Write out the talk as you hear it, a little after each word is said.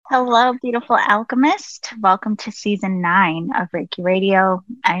Hello, beautiful alchemist. Welcome to season 9 of Reiki Radio.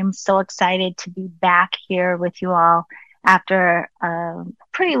 I am so excited to be back here with you all after a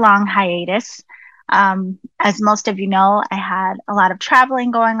pretty long hiatus. As most of you know, I had a lot of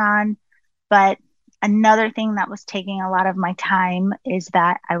traveling going on, but another thing that was taking a lot of my time is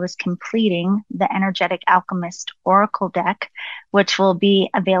that I was completing the Energetic Alchemist Oracle deck, which will be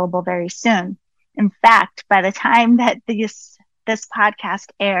available very soon. In fact, by the time that this podcast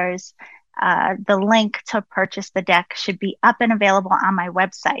airs, the link to purchase the deck should be up and available on my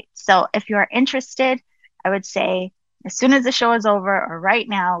website. So if you are interested, I would say as soon as the show is over or right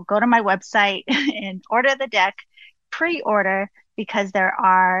now, go to my website and order the deck, pre-order, because there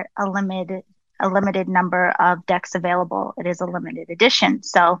are a limited number of decks available. It is a limited edition.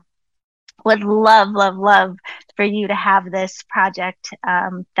 So would love, love, love for you to have this project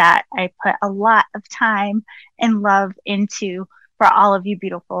that I put a lot of time and love into for all of you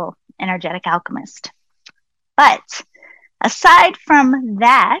beautiful energetic alchemists. But aside from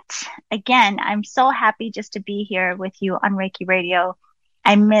that, again, I'm so happy just to be here with you on Reiki Radio.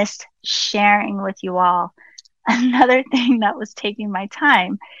 I miss sharing with you all. Another thing that was taking my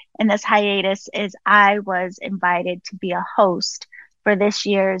time in this hiatus is I was invited to be a host for this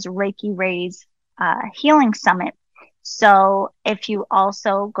year's Reiki Raise Healing Summit. So if you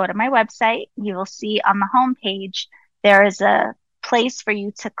also go to my website, you will see on the homepage, there is a place for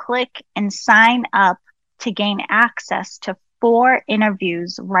you to click and sign up to gain access to 4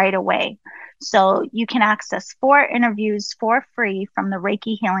 interviews right away. So you can access 4 interviews for free from the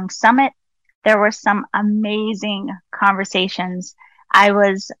Reiki Healing Summit. There were some amazing conversations. I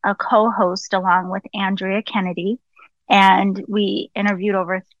was a co-host along with Andrea Kennedy, and we interviewed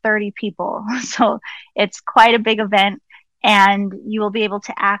over 30 people. So it's quite a big event, and you will be able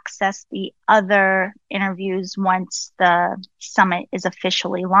to access the other interviews once the summit is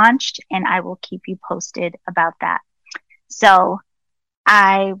officially launched, and I will keep you posted about that. So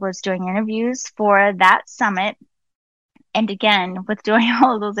I was doing interviews for that summit. And again, with doing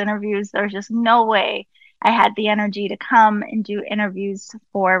all of those interviews, there's just no way I had the energy to come and do interviews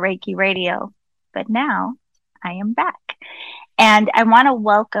for Reiki Radio. But now I am back. And I want to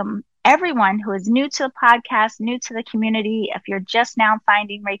welcome everyone who is new to the podcast, new to the community. If you're just now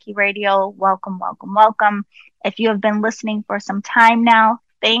finding Reiki Radio, welcome, welcome, welcome. If you have been listening for some time now,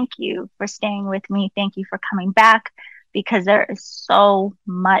 thank you for staying with me. Thank you for coming back, because there is so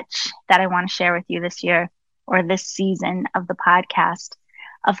much that I want to share with you this year or this season of the podcast.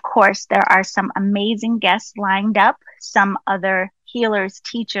 Of course, there are some amazing guests lined up, some other healers,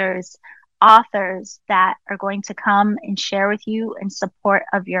 teachers, authors that are going to come and share with you in support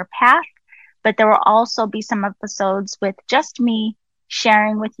of your path. But there will also be some episodes with just me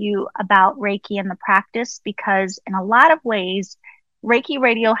sharing with you about Reiki and the practice, because in a lot of ways, Reiki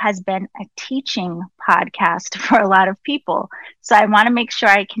Radio has been a teaching podcast for a lot of people. So I want to make sure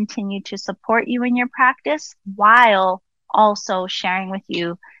I continue to support you in your practice while also sharing with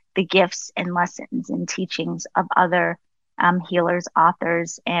you the gifts and lessons and teachings of other healers,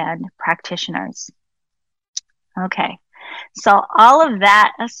 authors, and practitioners. Okay, so all of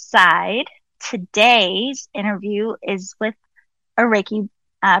that aside, today's interview is with a Reiki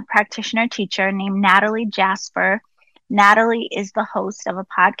practitioner teacher named Nathalie Jaspar. Nathalie is the host of a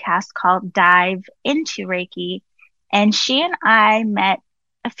podcast called Dive Into Reiki, and she and I met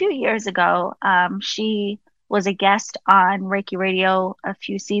a few years ago. She was a guest on Reiki Radio a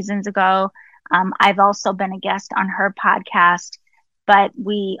few seasons ago. I've also been a guest on her podcast, but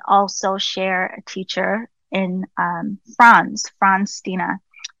we also share a teacher in Franz. Franz Stina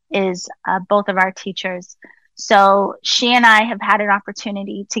is both of our teachers. So she and I have had an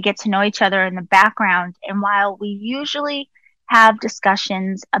opportunity to get to know each other in the background. And while we usually have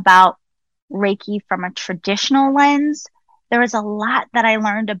discussions about Reiki from a traditional lens, there was a lot that I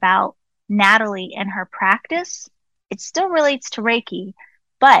learned about Nathalie and her practice. It still relates to Reiki,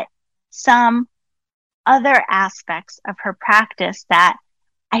 but some other aspects of her practice that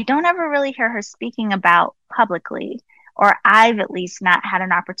I don't ever really hear her speaking about publicly, or I've at least not had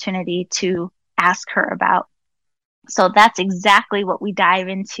an opportunity to ask her about. So that's exactly what we dive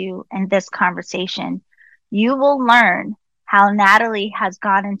into in this conversation. You will learn how Nathalie has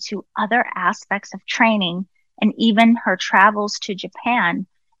gone into other aspects of training and even her travels to Japan,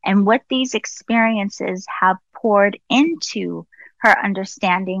 and what these experiences have poured into her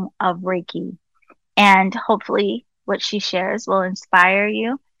understanding of Reiki. And hopefully what she shares will inspire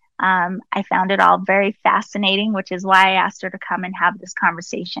you. I found it all very fascinating, which is why I asked her to come and have this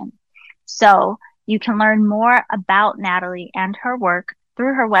conversation. So you can learn more about Nathalie and her work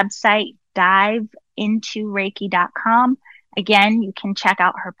through her website, diveintoreiki.com. Again, you can check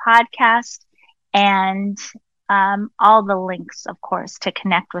out her podcast, and all the links, of course, to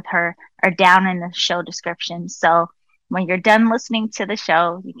connect with her are down in the show description. So when you're done listening to the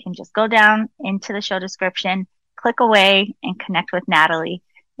show, you can just go down into the show description, click away, and connect with Nathalie.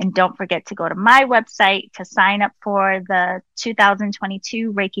 And don't forget to go to my website to sign up for the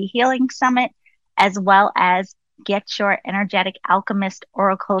 2022 Reiki Healing Summit, as well as get your Energetic Alchemist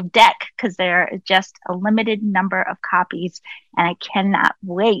Oracle deck, because there is just a limited number of copies, and I cannot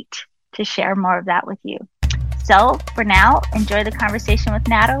wait to share more of that with you. So for now, enjoy the conversation with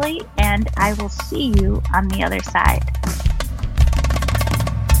Nathalie, and I will see you on the other side.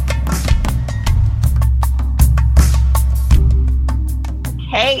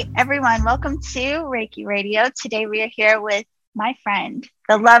 Hey everyone, welcome to Reiki Radio. Today we are here with my friend,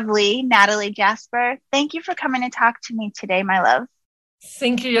 the lovely Nathalie Jaspar. Thank you for coming to talk to me today, my love.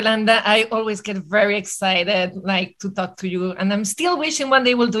 Thank you, Yolanda. I always get very excited to talk to you, and I'm still wishing one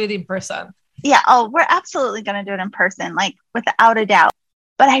day we'll do it in person. Yeah, we're absolutely going to do it in person, without a doubt.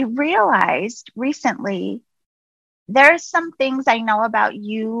 But I realized recently there's some things I know about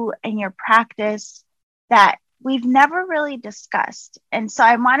you and your practice that we've never really discussed. And so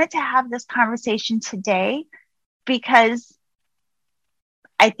I wanted to have this conversation today because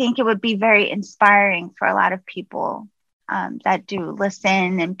I think it would be very inspiring for a lot of people that do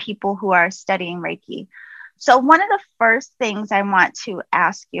listen and people who are studying Reiki. So one of the first things I want to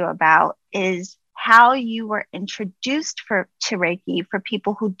ask you about is how you were introduced to Reiki for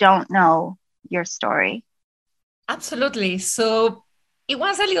people who don't know your story. Absolutely. So it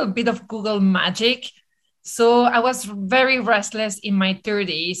was a little bit of Google magic. So I was very restless in my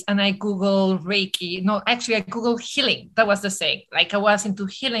 30s and I Googled Reiki. No, actually I Googled healing. That was the thing. I was into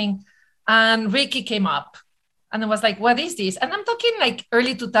healing and Reiki came up. And I was like, what is this? And I'm talking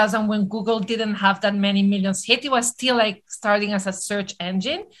early 2000 when Google didn't have that many millions hit. It was still starting as a search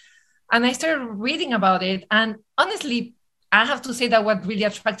engine. And I started reading about it. And honestly, I have to say that what really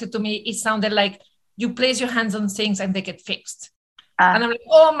attracted to me, it sounded like you place your hands on things and they get fixed. And I'm like,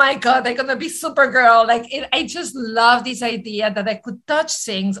 oh my God, I'm going to be Supergirl. I just love this idea that I could touch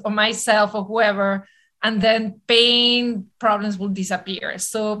things on myself or whoever, and then pain problems will disappear.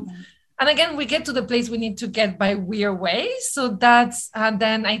 So, and again, we get to the place we need to get by weird ways. So then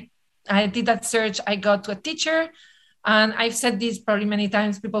I did that search. I got to a teacher, and I've said this probably many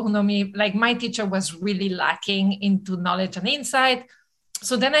times, people who know me, my teacher was really lacking into knowledge and insight.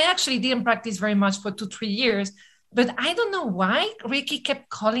 So then I actually didn't practice very much for 2-3 years. But I don't know why Reiki kept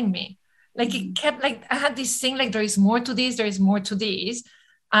calling me. It kept I had this thing, there is more to this, there is more to this.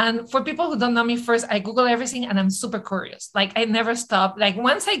 And for people who don't know me, first, I Google everything and I'm super curious. I never stop.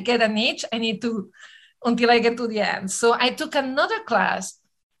 Once I get an itch, I need to, until I get to the end. So I took another class,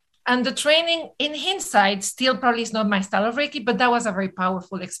 and the training in hindsight still probably is not my style of Reiki, but that was a very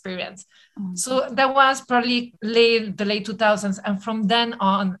powerful experience. Mm-hmm. So that was probably the late 2000s. And from then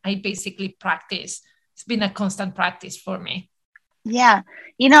on, I basically practiced. It's been a constant practice for me. Yeah.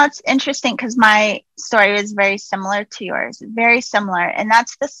 It's interesting because my story is very similar to yours, very similar. And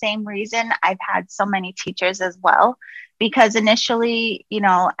that's the same reason I've had so many teachers as well, because initially,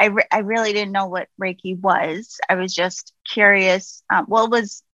 I really didn't know what Reiki was. I was just curious. It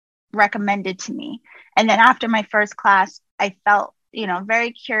was recommended to me. And then after my first class, I felt,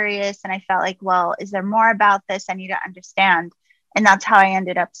 very curious. And I felt well, is there more about this? I need to understand. And that's how I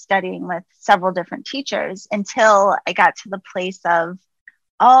ended up studying with several different teachers until I got to the place of,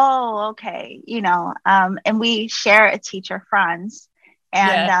 oh, okay, and we share a teacher, Franz,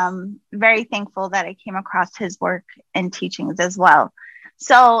 and very thankful that I came across his work and teachings as well.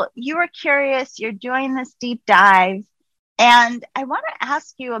 So you were curious, you're doing this deep dive, and I want to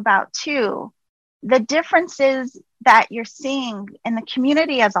ask you about, too, the differences that you're seeing in the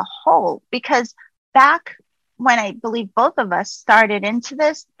community as a whole, because back when I believe both of us started into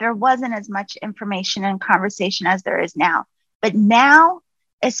this, there wasn't as much information and conversation as there is now. But now,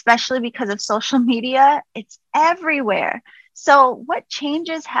 especially because of social media, it's everywhere. So what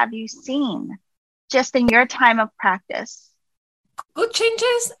changes have you seen just in your time of practice? Good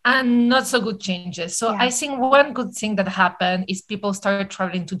changes and not so good changes. So I think one good thing that happened is people started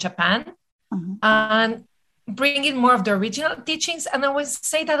traveling to Japan and bring in more of the original teachings. And I would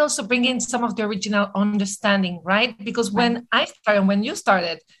say that also bring in some of the original understanding, right? Because when I started, when you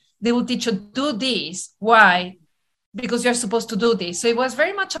started, they would teach you, do this. Why? Because you're supposed to do this. So it was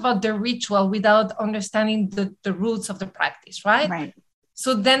very much about the ritual without understanding the roots of the practice, right?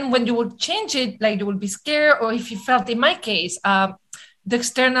 So then when you would change it, you would be scared, or if you felt, in my case, the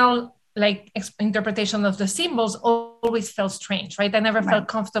external interpretation of the symbols always felt strange, right? I never felt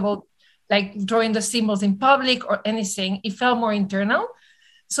comfortable like drawing the symbols in public or anything. It felt more internal.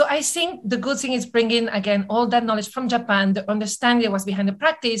 So I think the good thing is bringing, again, all that knowledge from Japan, the understanding that was behind the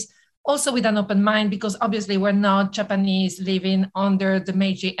practice, also with an open mind, because obviously we're not Japanese living under the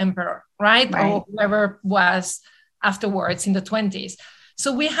Meiji Emperor, right? Or whoever was afterwards in the 20s.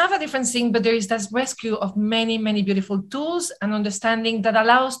 So we have a different thing, but there is this rescue of many, many beautiful tools and understanding that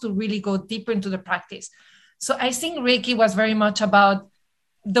allows to really go deeper into the practice. So I think Reiki was very much about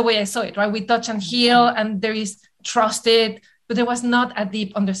the way I saw it, right? We touch and heal, and there is trusted, but there was not a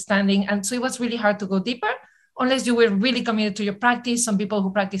deep understanding. And so it was really hard to go deeper unless you were really committed to your practice. Some people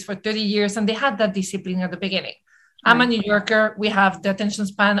who practice for 30 years and they had that discipline at the beginning. I'm a New Yorker. We have the attention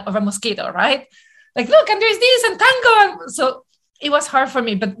span of a mosquito, right? Like, look, and there's this and tango. And so it was hard for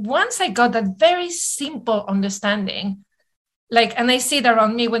me. But once I got that very simple understanding, like, and I see it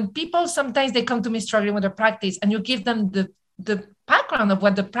around me, when people, sometimes they come to me struggling with their practice and you give them the background of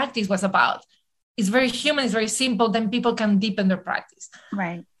what the practice was about. It's very human, it's very simple, then people can deepen their practice.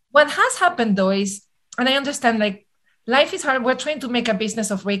 Right. What has happened though is, and I understand, like, life is hard. We're trying to make a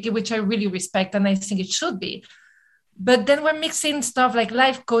business of Reiki, which I really respect, and I think it should be. But then we're mixing stuff like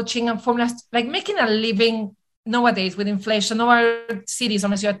life coaching and formulas, like making a living nowadays with inflation. Our cities,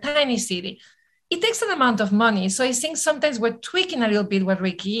 unless you're a tiny city, it takes an amount of money. So I think sometimes we're tweaking a little bit what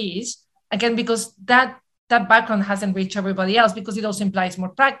Reiki is, again, because that background hasn't reached everybody else, because it also implies more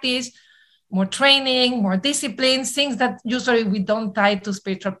practice, more training, more discipline, things that usually we don't tie to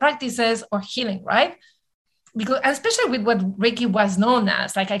spiritual practices or healing, right? Because especially with what Reiki was known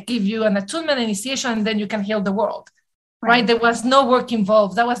as, like I give you an attunement initiation and then you can heal the world, right? There was no work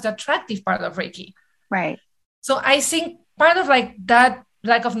involved. That was the attractive part of Reiki. Right. So I think part of like that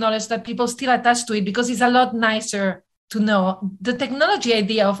lack of knowledge that people still attach to it, because it's a lot nicer to know the technology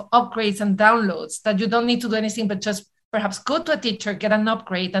idea of upgrades and downloads, that you don't need to do anything but just perhaps go to a teacher, get an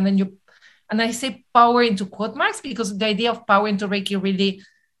upgrade, and then you, and I say power into quote marks because the idea of power into Reiki really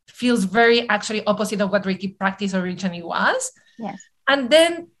feels very actually opposite of what Reiki practice originally was. Yes. And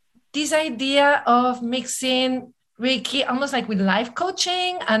then this idea of mixing Reiki almost like with life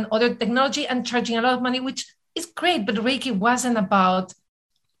coaching and other technology and charging a lot of money, which is great, but Reiki wasn't about,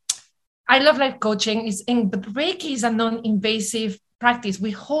 I love life coaching, but Reiki is a non-invasive practice.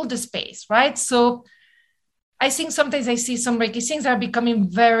 We hold the space, right? So I think sometimes I see some Reiki things that are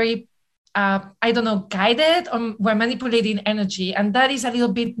becoming very, guided, or we're manipulating energy. And that is a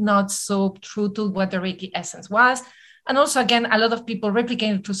little bit not so true to what the Reiki essence was. And also, again, a lot of people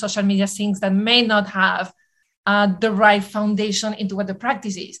replicating through social media things that may not have the right foundation into what the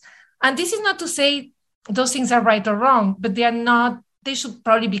practice is. And this is not to say those things are right or wrong, but they are not, they should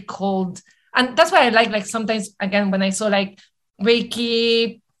probably be called. And that's why I like sometimes, again, when I saw like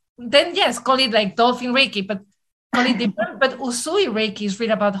Reiki, then yes, call it like dolphin Reiki, but call it different. But Usui Reiki is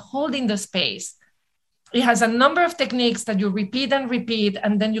really about holding the space. It has a number of techniques that you repeat,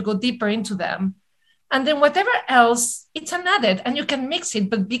 and then you go deeper into them. And then whatever else, it's an added, and you can mix it,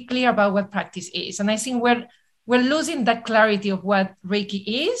 but be clear about what practice is. And I think we're losing that clarity of what Reiki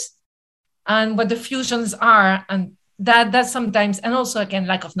is and what the fusions are. And that sometimes, and also again,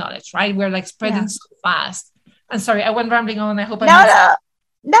 lack of knowledge, right? We're like spreading so fast. And sorry, I went rambling on. I hope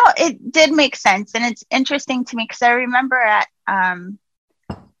No, it did make sense. And it's interesting to me because I remember at,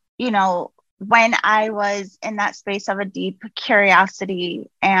 when I was in that space of a deep curiosity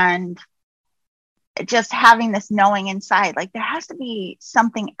and just having this knowing inside, like there has to be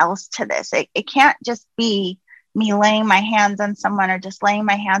something else to this. It can't just be me laying my hands on someone or just laying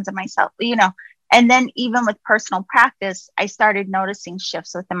my hands on myself, And then even with personal practice, I started noticing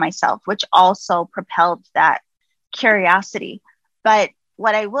shifts within myself, which also propelled that curiosity. But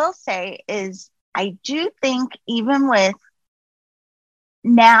what I will say is I do think even with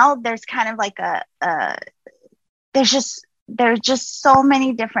now, there's kind of like there's just so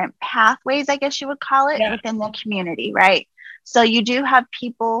many different pathways, I guess you would call it, within the community, right? So you do have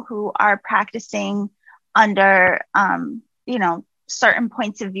people who are practicing under, certain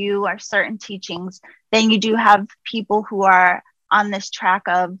points of view or certain teachings. Then you do have people who are on this track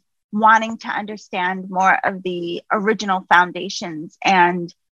of wanting to understand more of the original foundations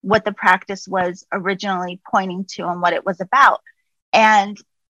and what the practice was originally pointing to and what it was about. And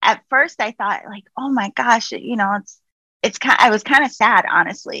at first I thought like, oh my gosh, I was kind of sad,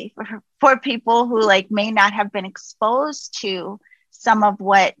 honestly, for people who like may not have been exposed to some of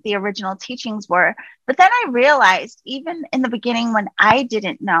what the original teachings were. But then I realized even in the beginning when I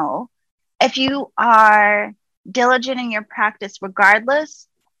didn't know, if you are diligent in your practice, regardless,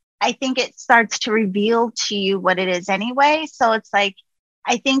 I think it starts to reveal to you what it is anyway. So it's like,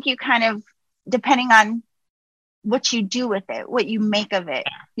 I think you kind of, depending on what you do with it, what you make of it.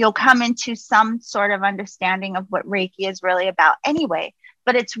 You'll come into some sort of understanding of what Reiki is really about anyway.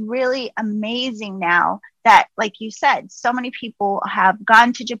 But it's really amazing now that, like you said, so many people have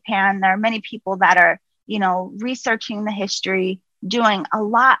gone to Japan. There are many people that are, researching the history, doing a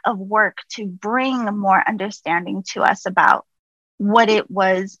lot of work to bring more understanding to us about what it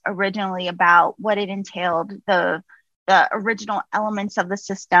was originally about, what it entailed, the original elements of the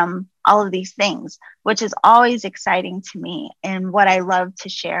system, all of these things, which is always exciting to me and what I love to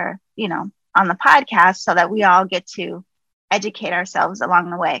share, on the podcast so that we all get to educate ourselves along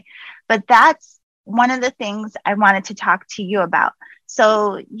the way. But that's one of the things I wanted to talk to you about.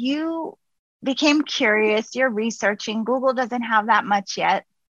 So you became curious, you're researching, Google doesn't have that much yet,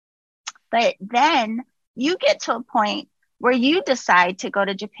 but then you get to a point where you decide to go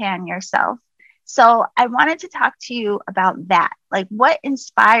to Japan yourself. So I wanted to talk to you about that. Like, what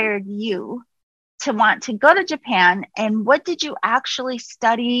inspired you to want to go to Japan, and what did you actually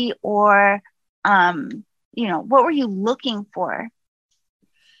study, or, what were you looking for?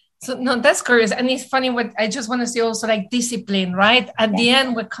 So no, that's curious. And it's funny, what I just want to say also, like discipline, right? At the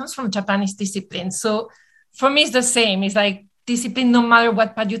end, what comes from Japan is discipline. So for me, it's the same. It's like discipline, no matter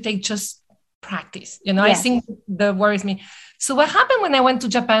what path you take, just practice. I think that worries me. So what happened when I went to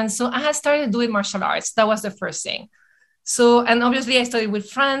Japan? So I had started doing martial arts. That was the first thing. So, and obviously I studied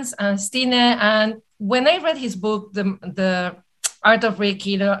with Franz and Stine. And when I read his book, the Art of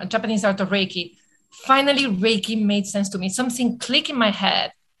Reiki, the Japanese Art of Reiki, finally Reiki made sense to me. Something clicked in my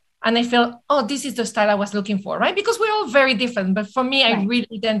head. And I felt, oh, this is the style I was looking for, right? Because we're all very different. But for me, I really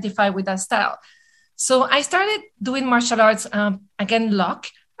identify with that style. So I started doing martial arts, again, luck.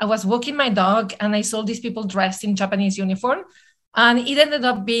 I was walking my dog and I saw these people dressed in Japanese uniform. And it ended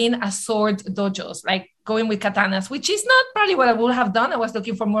up being a sword dojos, like going with katanas, which is not probably what I would have done. I was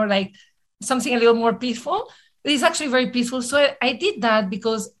looking for more like something a little more peaceful. But it's actually very peaceful. So I did that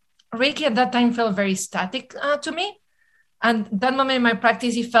because Reiki at that time felt very static to me. And that moment in my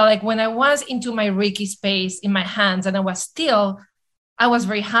practice, it felt like when I was into my Reiki space in my hands and I was still, I was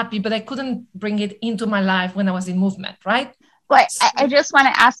very happy, but I couldn't bring it into my life when I was in movement, right? But I just want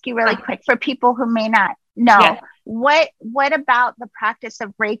to ask you really quick, for people who may not know, what about the practice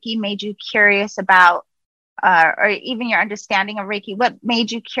of Reiki made you curious about, or even your understanding of Reiki, what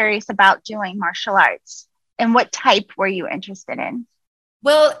made you curious about doing martial arts, and what type were you interested in?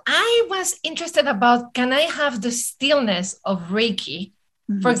 Well, I was interested about, can I have the stillness of Reiki?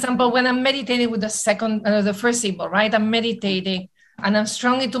 Mm-hmm. For example, when I'm meditating with the first symbol, right? I'm meditating and I'm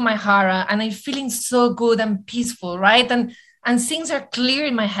strong into my hara and I'm feeling so good and peaceful, right? And things are clear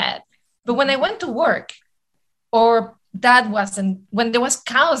in my head. But when I went to work, or when there was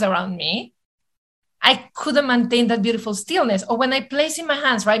chaos around me, I couldn't maintain that beautiful stillness. Or when I place in my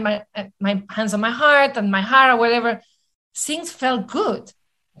hands, right? My hands on my heart and my hara, whatever, things felt good.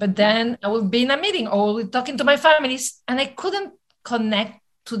 But then I would be in a meeting or talking to my families and I couldn't connect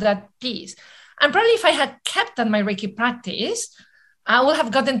to that piece. And probably if I had kept on my Reiki practice, I would have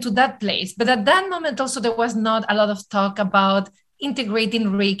gotten to that place. But at that moment also, there was not a lot of talk about integrating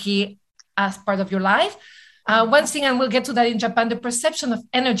Reiki as part of your life. One thing, and we'll get to that in Japan, the perception of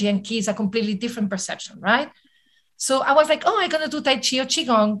energy and ki is a completely different perception, right? So I was like, oh, I'm going to do Tai Chi or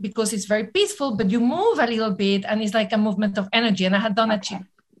Qigong because it's very peaceful, but you move a little bit and it's like a movement of energy. And I had done a Qigong.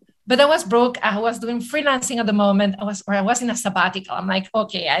 But I was broke. I was doing freelancing at the moment. I was in a sabbatical. I'm like,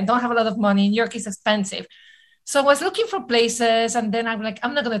 okay, I don't have a lot of money. New York is expensive. So I was looking for places. And then I'm like,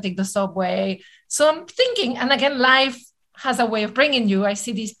 I'm not going to take the subway. So I'm thinking, and again, life has a way of bringing you. I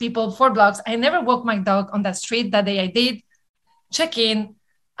see these people 4 blocks. I never walked my dog on that street. That day I did. Check in.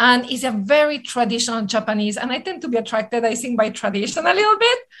 And it's a very traditional Japanese, and I tend to be attracted, I think, by tradition a little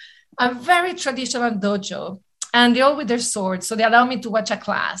bit. A very traditional dojo, and they all with their swords, so they allow me to watch a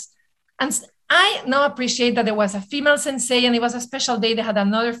class. And I now appreciate that there was a female sensei, and it was a special day. They had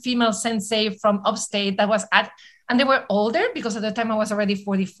another female sensei from upstate that was and they were older because at the time I was already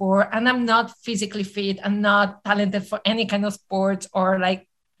 44, and I'm not physically fit. I'm not talented for any kind of sports or like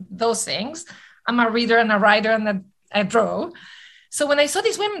those things. I'm a reader and a writer and I draw. So when I saw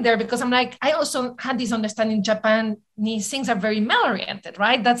these women there, because I'm like, I also had this understanding Japanese things are very male-oriented,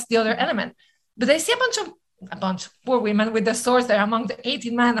 right? That's the other element. But I see a bunch of poor women with the swords there among the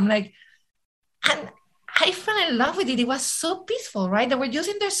 18 men. I'm like, and I fell in love with it. It was so peaceful, right? They were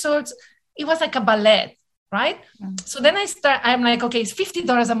using their swords. It was like a ballet, right? Mm-hmm. So then I'm like, okay, it's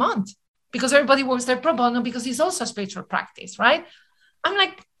 $50 a month because everybody works there pro bono because it's also a spiritual practice, right? I'm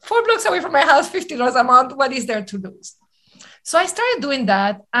like 4 blocks away from my house, $50 a month. What is there to lose? So I started doing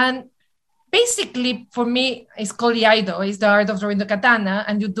that. And basically for me, it's called Iaido, it's the art of drawing the katana,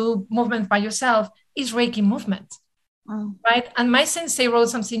 and you do movement by yourself, is Reiki movement. Mm. right? And my sensei wrote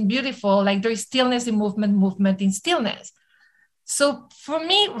something beautiful, like there is stillness in movement, movement in stillness. So for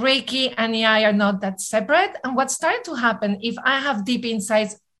me, Reiki and AI are not that separate. And what started to happen, if I have deep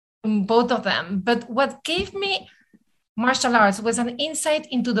insights in both of them, but what gave me martial arts was an insight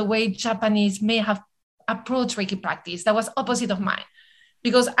into the way Japanese may have approached Reiki practice that was opposite of mine.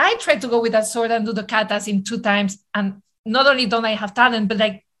 Because I tried to go with that sword and do the katas in 2 times. And not only don't I have talent, but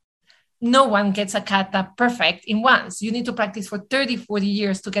like no one gets a kata perfect in once. You need to practice for 30, 40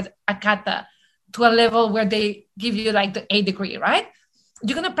 years to get a kata to a level where they give you like the A degree, right?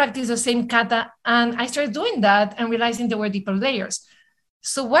 You're going to practice the same kata. And I started doing that and realizing there were deeper layers.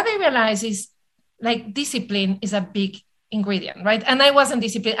 So what I realized is like discipline is a big ingredient, right? And I wasn't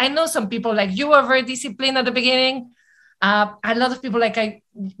disciplined. I know some people like you were very disciplined at the beginning. A lot of people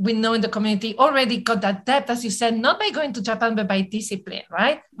we know in the community already got that depth, as you said, not by going to Japan, but by discipline,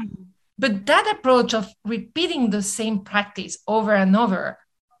 right? Mm-hmm. But that approach of repeating the same practice over and over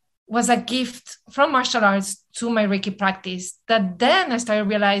was a gift from martial arts to my Reiki practice that then I started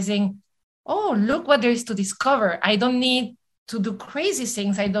realizing, oh, look what there is to discover. I don't need to do crazy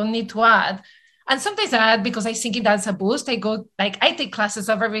things. I don't need to add. And sometimes I add because I think it adds a boost. I take classes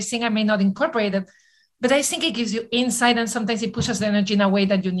of everything. I may not incorporate it, but I think it gives you insight and sometimes it pushes the energy in a way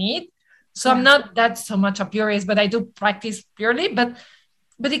that you need. So yeah. I'm not that so much a purist, but I do practice purely, but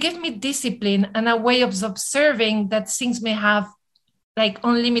it gave me discipline and a way of observing that things may have like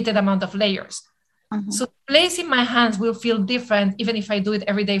unlimited amount of layers. Mm-hmm. So placing my hands will feel different even if I do it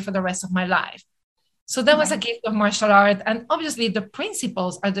every day for the rest of my life. So that was a gift of martial art. And obviously the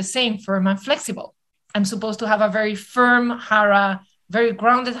principles are the same, firm and flexible. I'm supposed to have a very firm hara, very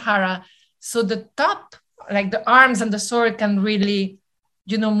grounded hara. So the top, like the arms and the sword can really,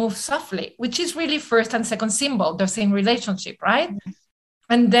 move softly, which is really first and second symbol, the same relationship, right? Mm-hmm.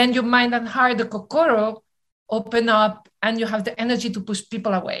 And then your mind and heart, the kokoro, open up and you have the energy to push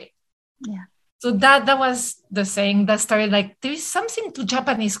people away. Yeah. So that was the saying that started like, there is something to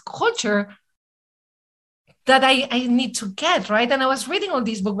Japanese culture that I need to get, right? And I was reading all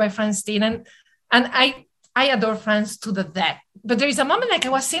these books by Franz Steen and I adore Franz to the depth. But there is a moment like I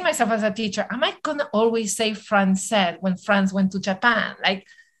was seeing myself as a teacher. Am I going to always say Franz said when Franz went to Japan? Like,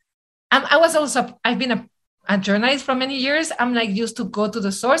 I've been a journalist for many years. I'm like used to go to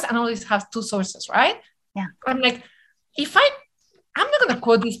the source and always have two sources, right? Yeah. I'm like, I'm not going to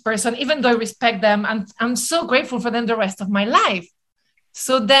quote this person, even though I respect them. And I'm so grateful for them the rest of my life.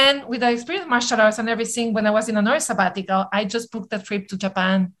 So then with the experience of martial arts and everything, when I was in another sabbatical, I just booked a trip to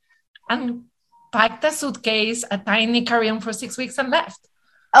Japan and packed a suitcase, a tiny carry-on for 6 weeks and left.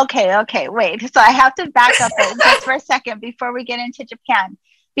 Okay, wait. So I have to back up it just for a second before we get into Japan,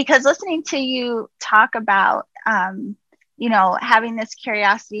 because listening to you talk about, having this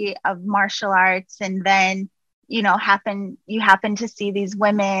curiosity of martial arts and then, you happen to see these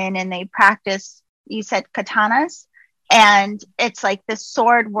women and they practice, you said katanas, and it's like the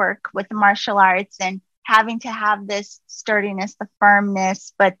sword work with the martial arts and having to have this sturdiness, the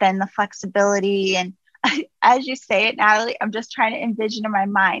firmness, but then the flexibility. And as you say it, Nathalie, I'm just trying to envision in my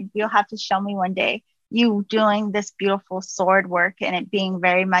mind, you'll have to show me one day you doing this beautiful sword work and it being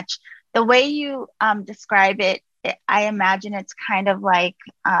very much the way you describe it. I imagine it's kind of like,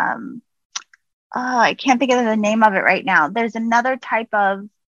 I can't think of the name of it right now. There's another type of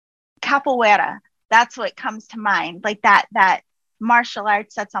capoeira. That's what comes to mind. Like that martial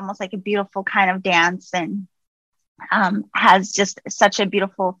arts, that's almost like a beautiful kind of dance and has just such a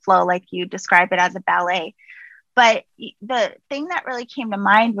beautiful flow, like you describe it as a ballet. But the thing that really came to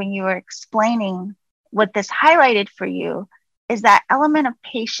mind when you were explaining what this highlighted for you is that element of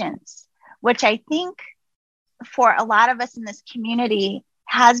patience, which I think for a lot of us in this community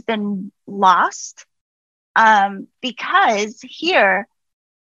has been lost, because here,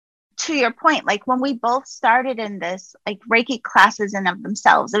 to your point, like when we both started in this, like Reiki classes in of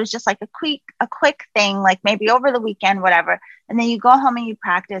themselves, it was just like a quick thing, like maybe over the weekend, whatever. And then you go home and you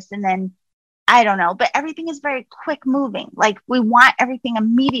practice and then I don't know, but everything is very quick moving. Like we want everything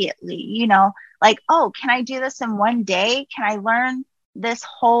immediately, like, oh, can I do this in one day? Can I learn this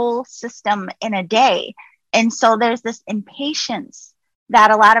whole system in a day? And so there's this impatience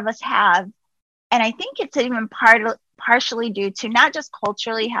that a lot of us have. And I think it's even partially due to not just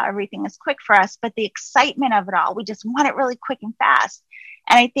culturally how everything is quick for us, but the excitement of it all. We just want it really quick and fast.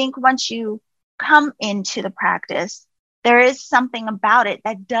 And I think once you come into the practice, there is something about it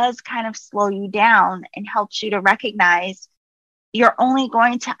that does kind of slow you down and helps you to recognize you're only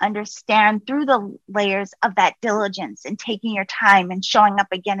going to understand through the layers of that diligence and taking your time and showing up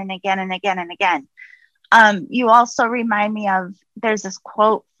again and again and again and again. You also remind me of, there's this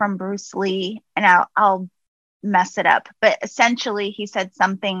quote from Bruce Lee, and I'll mess it up, but essentially he said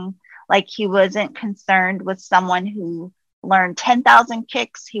something like he wasn't concerned with someone who learned 10,000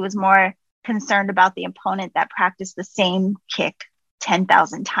 kicks. He was more concerned about the opponent that practiced the same kick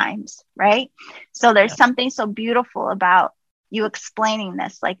 10,000 times, right? So there's something so beautiful about you explaining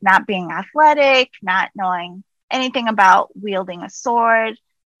this, like not being athletic, not knowing anything about wielding a sword,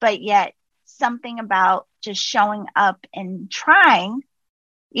 but yet something about just showing up and trying.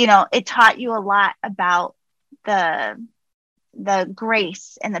 You know, it taught you a lot about the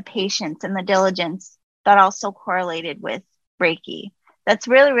grace and the patience and the diligence that also correlated with Reiki. That's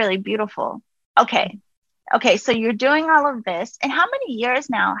really, really beautiful. Okay. So you're doing all of this. And how many years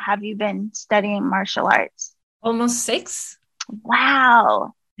now have you been studying martial arts? Almost 6.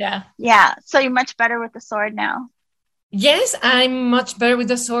 Wow. Yeah. So you're much better with the sword now. Yes, I'm much better with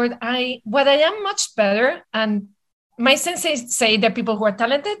the sword. I am much better, and my senseis say that people who are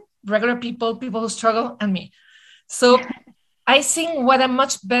talented, regular people who struggle, and me. So I think what I'm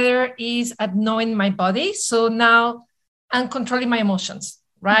much better is at knowing my body. So now I'm controlling my emotions,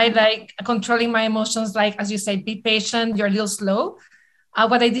 right? Like controlling my emotions, like, as you say, be patient, you're a little slow.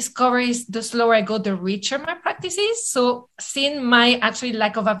 What I discover is the slower I go, the richer my practice is. So seeing my actually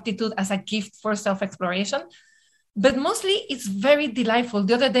lack of aptitude as a gift for self-exploration, but mostly it's very delightful.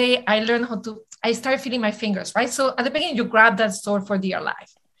 The other day I learned I started feeling my fingers, right? So at the beginning you grab that sword for dear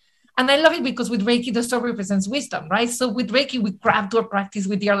life. And I love it because with Reiki, the sword represents wisdom, right? So with Reiki, we grab to our practice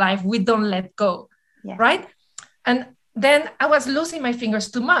with dear life. We don't let go, right? And then I was losing my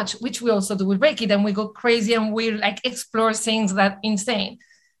fingers too much, which we also do with Reiki. Then we go crazy and we like explore things that insane.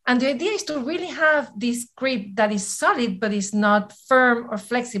 And the idea is to really have this grip that is solid, but is not firm or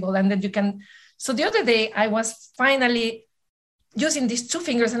flexible. And that you can. So the other day I was finally using these 2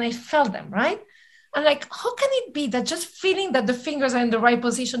 fingers and I felt them, right? And like, how can it be that just feeling that the fingers are in the right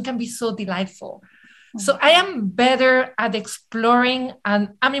position can be so delightful? So I am better at exploring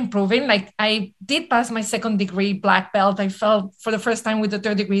and I'm improving. Like I did pass my 2nd degree black belt. I felt for the first time with the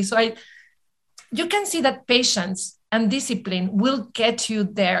 3rd degree. So you can see that patience and discipline will get you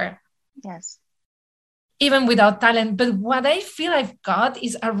there. Yes. Even without talent. But what I feel I've got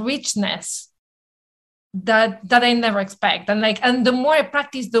is a richness that I never expect. And the more I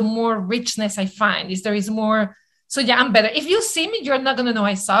practice, the more richness I find. There is more. So yeah, I'm better. If you see me, you're not gonna know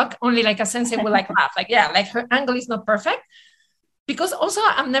I suck. Only like a sensei will like laugh. Like, yeah, like her angle is not perfect. Because also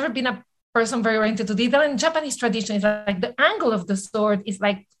I've never been a person very oriented to detail. In Japanese tradition, is like the angle of the sword is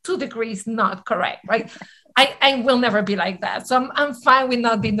like 2 degrees not correct, right? I will never be like that. So I'm fine with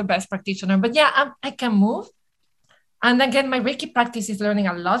not being the best practitioner. But yeah, I can move. And again, my Reiki practice is learning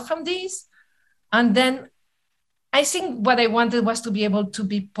a lot from this. And then I think what I wanted was to be able to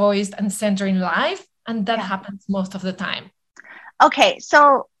be poised and centered in life. And that happens most of the time. Okay.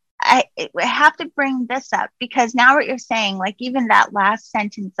 So I have to bring this up because now what you're saying, like even that last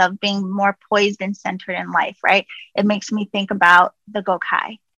sentence of being more poised and centered in life, right? It makes me think about the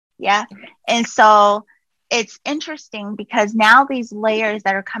Gokai. Yeah. And so it's interesting because now these layers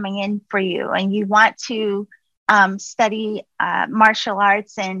that are coming in for you and you want to study martial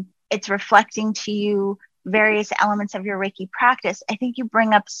arts and it's reflecting to you various elements of your Reiki practice. I think you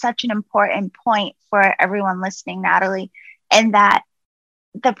bring up such an important point for everyone listening, Nathalie, and that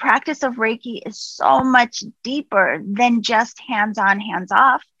the practice of Reiki is so much deeper than just hands-on,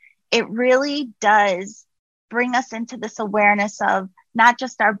 hands-off. It really does bring us into this awareness of not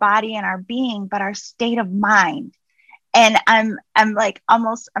just our body and our being, but our state of mind. And I'm like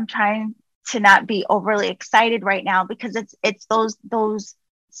almost, I'm trying to not be overly excited right now because it's those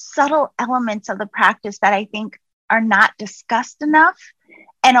subtle elements of the practice that I think are not discussed enough.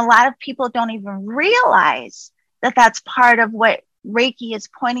 And a lot of people don't even realize that that's part of what Reiki is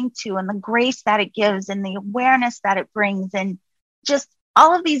pointing to and the grace that it gives and the awareness that it brings and just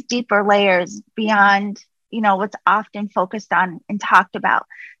all of these deeper layers beyond, you know, what's often focused on and talked about.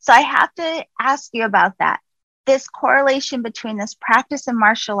 So I have to ask you about that. This correlation between this practice and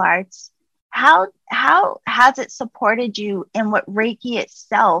martial arts, how has it supported you in what Reiki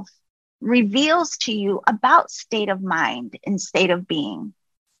itself reveals to you about state of mind and state of being?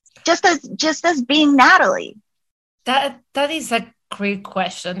 Just as being Nathalie. That is a great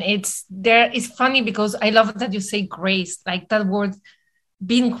question. It's funny because I love that you say grace, like that word,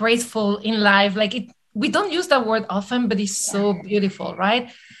 being graceful in life. Like we don't use that word often, but it's so beautiful, right?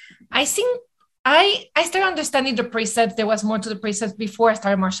 I think I started understanding the precepts. There was more to the precepts before I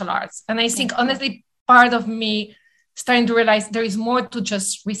started martial arts. And I think honestly, part of me starting to realize there is more to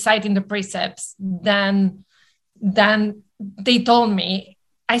just reciting the precepts than they told me.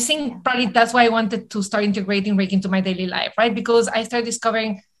 I think probably that's why I wanted to start integrating Reiki into my daily life, right? Because I started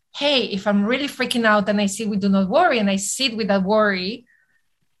discovering hey, if I'm really freaking out and I sit with do not worry and I sit with that worry,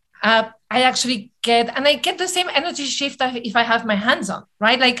 I actually I get the same energy shift if I have my hands on,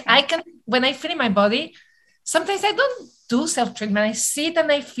 right? Like I can, when I feel in my body, sometimes I don't do self-treatment. I sit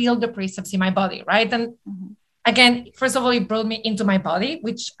and I feel the precepts in my body, right? And again, first of all, it brought me into my body,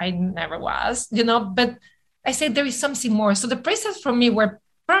 which I never was, but I said there is something more. So the precepts for me were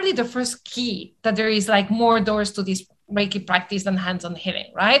probably the first key that there is like more doors to this Reiki practice than hands-on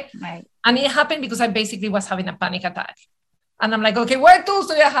healing, right? Right. And it happened because I basically was having a panic attack. And I'm like, okay, what tools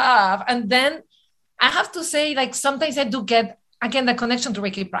do you have? And then I have to say, like, sometimes I do get, again, the connection to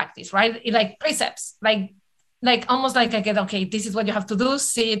Reiki practice, right? Like precepts, like almost like I get, okay, this is what you have to do,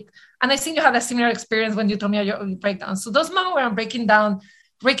 sit. And I think you had a similar experience when you told me your breakdown. So those moments where I'm breaking down,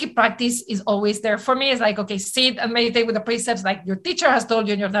 Reiki practice is always there. For me, it's like, okay, sit and meditate with the precepts like your teacher has told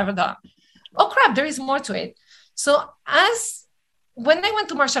you and you've never done. Oh, crap, there is more to it. So when I went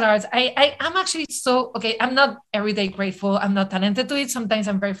to martial arts, I'm actually I'm not every day grateful. I'm not talented to it. Sometimes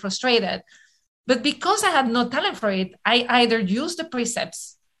I'm very frustrated. But because I had no talent for it, I either used the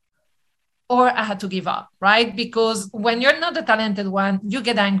precepts or I had to give up, right? Because when you're not the talented one, you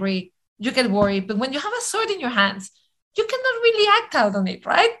get angry, you get worried. But when you have a sword in your hands, you cannot really act out on it,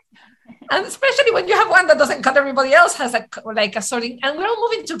 right? And especially when you have one that doesn't cut, everybody else has a sword, and we're all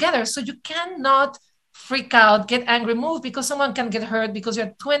moving together. So you cannot freak out, get angry, move, because someone can get hurt because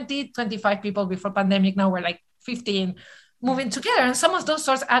you're 20, 25 people before pandemic. Now we're like 15 moving together. And some of those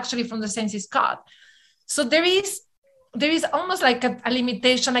swords actually from the senses cut. So there is almost like a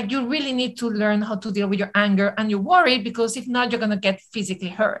limitation. Like you really need to learn how to deal with your anger and your worry, because if not, you're going to get physically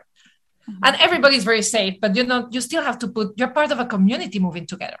hurt. And everybody's very safe, but you still have to you're part of a community moving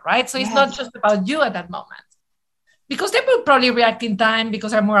together, right? So it's not just about you at that moment, because they will probably react in time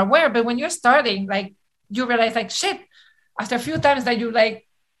because they're more aware. But when you're starting, like you realize like, shit, after a few times that you like,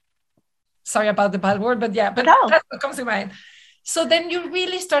 sorry about the bad word, but that's what comes to mind. So then you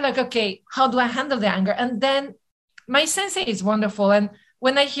really start like, okay, how do I handle the anger? And then my sensei is wonderful. And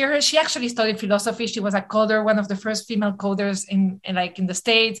when I hear her, she actually studied philosophy. She was a coder, one of the first female coders in the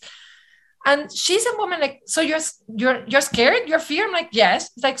States. And she's a woman like, so you're scared, you're fear? I'm like,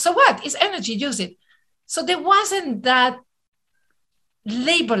 yes. It's like, so what? It's energy, use it. So there wasn't that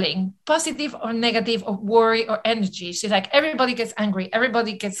labeling, positive or negative, or worry or energy. She's like, everybody gets angry,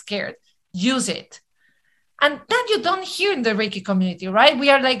 everybody gets scared, use it. And that you don't hear in the Reiki community, right? We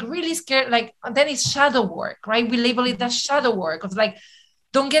are like really scared, like, then it's shadow work, right? We label it as shadow work of like,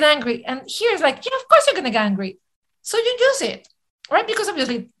 don't get angry. And here it's like, yeah, of course you're gonna get angry. So you use it, right? Because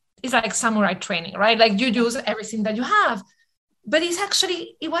obviously it's like samurai training, right? Like you use everything that you have. But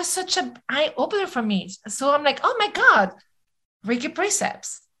it was such an eye-opener for me. So I'm like, oh my God, Reiki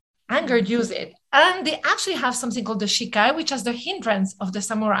precepts, anger, use it. And they actually have something called the Shikai, which is the hindrance of the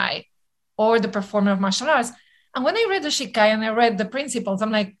samurai or the performer of martial arts. And when I read the Shikai and I read the principles,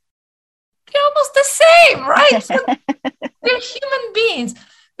 I'm like, they're almost the same, right? So they're human beings.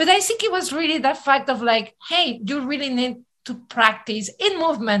 But I think it was really that fact of like, hey, you really need to practice in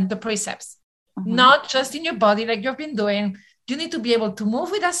movement the precepts, not just in your body like you've been doing. You need to be able to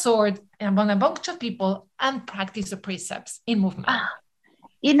move with a sword among a bunch of people and practice the precepts in movement.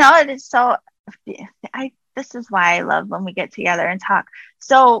 It is so, this is why I love when we get together and talk.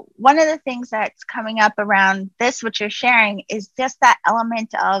 So one of the things that's coming up around this, what you're sharing, is just that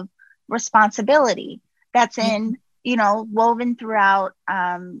element of responsibility that's in, woven throughout,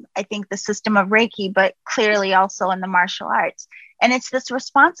 I think, the system of Reiki, but clearly also in the martial arts. And it's this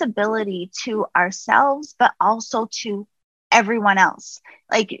responsibility to ourselves, but also to everyone else.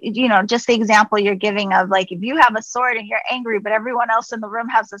 Like, just the example you're giving of like, if you have a sword and you're angry, but everyone else in the room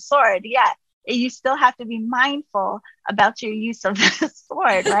has a sword. Yeah. You still have to be mindful about your use of the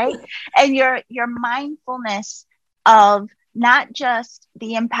sword, right? And your mindfulness of not just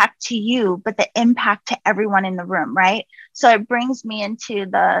the impact to you, but the impact to everyone in the room, right? So it brings me into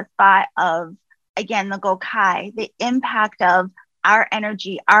the thought of, again, the Gokai, the impact of our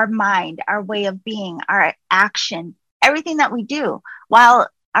energy, our mind, our way of being, our action, everything that we do, while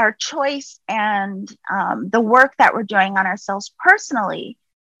our choice and the work that we're doing on ourselves personally,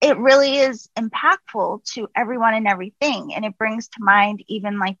 it really is impactful to everyone and everything. And it brings to mind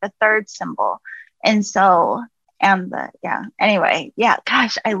even like the third symbol. And so, anyway,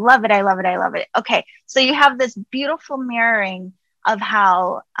 gosh, I love it. I love it. I love it. Okay. So you have this beautiful mirroring of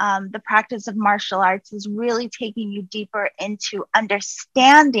how the practice of martial arts is really taking you deeper into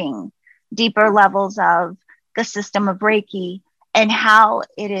understanding deeper levels of the system of Reiki and how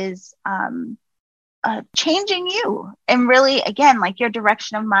it is changing you. And really, again, like your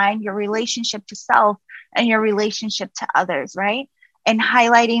direction of mind, your relationship to self and your relationship to others, right? and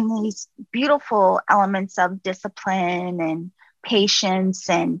highlighting these beautiful elements of discipline and patience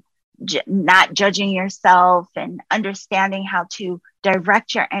and not judging yourself and understanding how to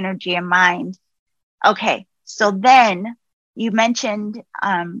direct your energy and mind. Okay, so then you mentioned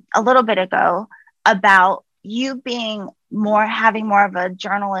a little bit ago about you being more, having more of a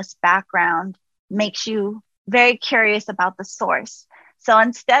journalist background makes you very curious about the source. So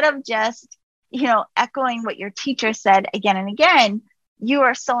instead of just, echoing what your teacher said again and again, you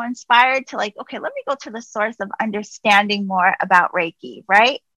are so inspired to like, okay, let me go to the source of understanding more about Reiki,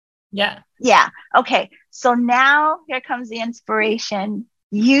 right? Yeah. Yeah. Okay. So now here comes the inspiration.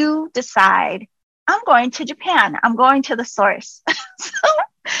 You decide, I'm going to Japan. I'm going to the source. So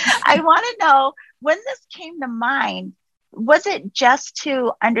I want to know, when this came to mind, was it just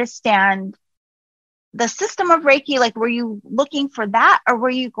to understand the system of Reiki? Like, were you looking for that, or were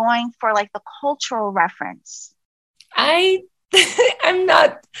you going for like the cultural reference? I I'm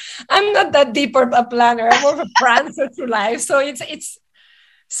not that deep of a planner. I'm more of a prancer through life. So it's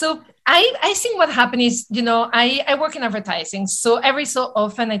so I think what happened is, I work in advertising. So every so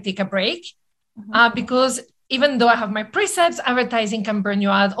often I take a break, because even though I have my precepts, advertising can burn you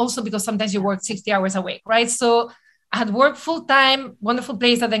out. Also because sometimes you work 60 hours a week, right? So I had worked full time, wonderful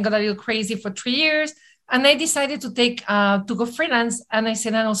place that then got a little crazy for 3 years. And I decided to go freelance. And I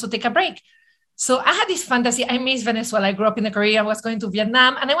said, and also take a break. So I had this fantasy. I miss Venezuela. I grew up in the Caribbean. I was going to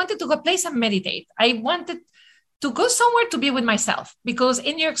Vietnam, and I wanted to go place and meditate. I wanted to go somewhere to be with myself, because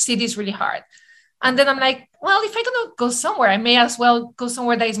in New York City is really hard. And then I'm like, well, if I'm going to go somewhere, I may as well go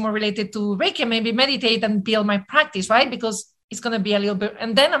somewhere that is more related to Reiki, maybe meditate and build my practice, right? Because it's going to be a little bit.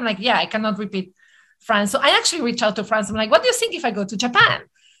 And then I'm like, yeah, I cannot repeat France. So I actually reached out to France. I'm like, what do you think if I go to Japan?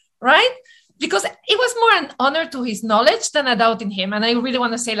 Right? Because it was more an honor to his knowledge than a doubt in him. And I really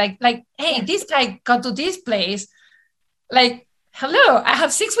want to say hey, this guy got to this place. Like, hello, I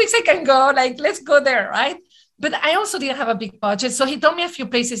have 6 weeks I can go. Like, let's go there, right? But I also didn't have a big budget. So he told me a few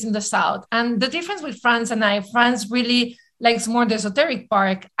places in the South. And the difference with France France really likes more the esoteric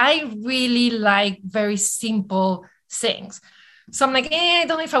part. I really like very simple things. So I'm like, I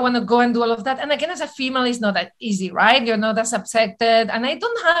don't know if I want to go and do all of that. And again, as a female, it's not that easy, right? You're not as accepted. And I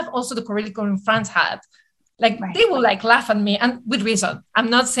don't have also the curriculum France had. Like, right. They will like laugh at me, and with reason. I'm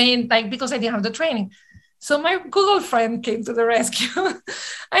not saying like because I didn't have the training. So my Google friend came to the rescue. And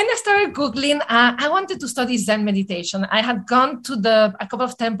I started Googling. I wanted to study Zen meditation. I had gone to a couple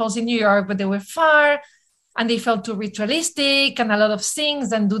of temples in New York, but they were far and they felt too ritualistic and a lot of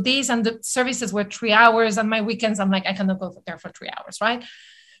things and do this. And the services were 3 hours. And my weekends, I'm like, I cannot go there for 3 hours, right?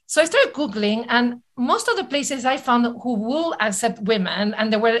 So I started Googling, and most of the places I found who will accept women,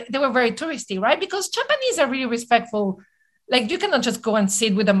 and they were very touristy, right? Because Japanese are really respectful. Like, you cannot just go and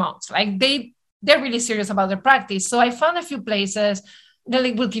sit with the monks. Like, they're really serious about their practice. So I found a few places that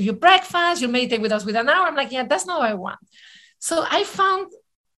like, will give you breakfast, you'll meditate with us with an hour. I'm like, yeah, that's not what I want. So I found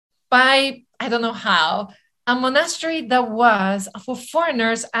by, I don't know how, a monastery that was for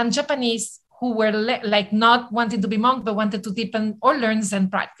foreigners and Japanese who were like not wanting to be monk, but wanted to deepen or learn Zen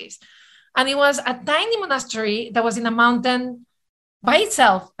practice. And it was a tiny monastery that was in a mountain by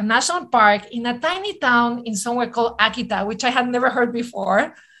itself, a national park in a tiny town in somewhere called Akita, which I had never heard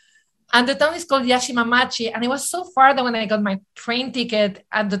before. And the town is called Yashimamachi. And it was so far that when I got my train ticket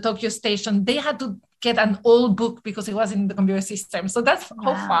at the Tokyo station, they had to get an old book because it was in the computer system. So that's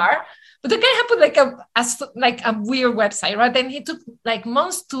how far. But the guy had put like a weird website, right? And he took like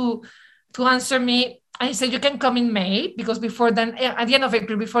months to answer me. And he said, you can come in May, because before then, at the end of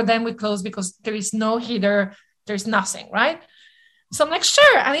April, before then we close because there is no heater, there's nothing, right? So I'm like,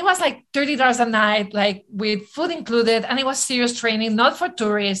 sure. And it was like $30 a night, like with food included. And it was serious training, not for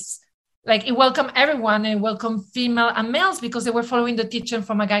tourists. Like, it welcomed everyone, and welcomed female and males, because they were following the teaching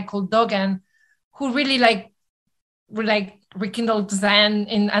from a guy called Dogen, who really rekindled Zen.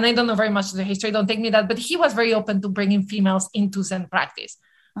 And I don't know very much of the history, don't take me that, but he was very open to bringing females into Zen practice.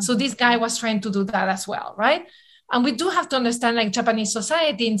 Mm-hmm. So this guy was trying to do that as well, right? And we do have to understand, like, Japanese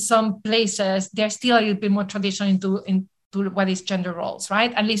society in some places, they're still a little bit more traditional into what is gender roles,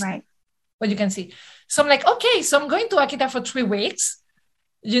 right? At least what you can see. So I'm like, okay, so I'm going to Akita for 3 weeks.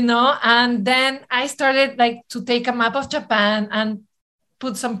 And then I started like to take a map of Japan and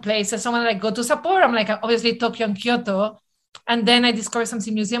put some places. Someone like, go to Sapporo. I'm like, obviously Tokyo and Kyoto. And then I discovered some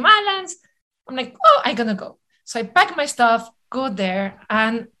museum islands. I'm like, oh, I'm going to go. So I packed my stuff, go there.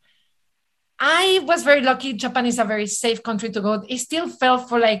 And I was very lucky. Japan is a very safe country to go. It still felt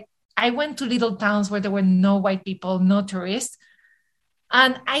for like, I went to little towns where there were no white people, no tourists.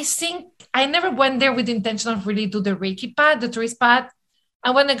 And I think I never went there with the intention of really do the Reiki path, the tourist path.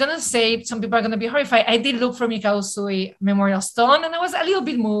 And when I'm going to say it, some people are going to be horrified. I did look for Mikao Usui Memorial Stone and I was a little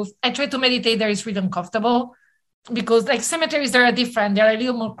bit moved. I tried to meditate there. It's really uncomfortable because like cemeteries, they are different. They're a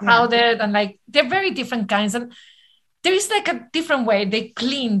little more crowded and like they're very different kinds. And there is like a different way. They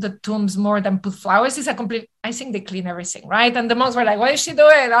clean the tombs more than put flowers. It's a complete, I think they clean everything, right? And the monks were like, what is she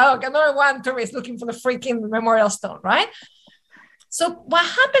doing? Oh, another one tourist looking for the freaking memorial stone, right? So what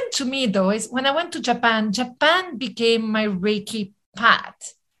happened to me though is when I went to Japan, Japan became my Reiki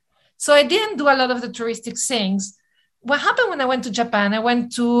path. So I didn't do a lot of the touristic things. What happened when I went to Japan,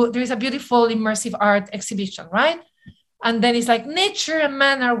 there is a beautiful immersive art exhibition, right? And then it's like nature and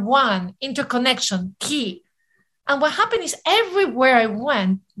man are one, interconnection, key. And what happened is everywhere I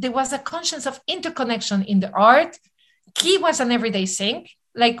went, there was a conscience of interconnection in the art. Ki was an everyday thing.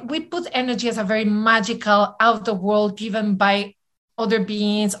 Like we put energy as a very magical, out of world given by other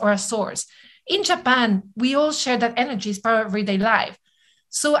beings or a source. In Japan, we all share that energy as part of everyday life.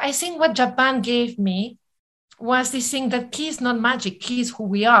 So I think what Japan gave me was this thing that Ki is not magic, Ki is who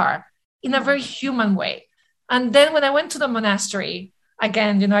we are in a very human way. And then when I went to the monastery,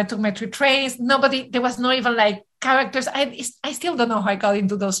 again, I took my 3 trains. There was not even like characters. I still don't know how I got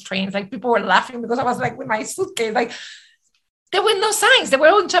into those trains. Like people were laughing because I was like with my suitcase, like there were no signs. They were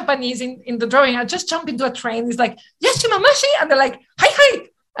all Japanese in the drawing. I just jumped into a train. It's like, yes, Shimamashi. And they're like, hi.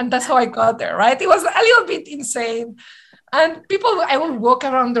 And that's how I got there, right? It was a little bit insane. And I will walk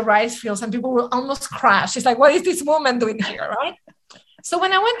around the rice fields and people will almost crash. It's like, what is this woman doing here, right? So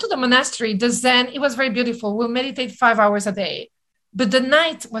when I went to the monastery, the Zen, it was very beautiful. We'll meditate 5 hours a day. But the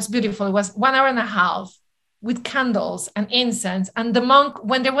night was beautiful. It was 1 hour and a half with candles and incense. And the monk,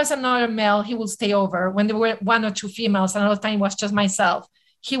 when there was another male, he will stay over. When there were 1 or 2 females, another time it was just myself,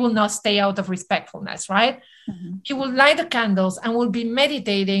 he will not stay out of respectfulness, right? Mm-hmm. He will light the candles and will be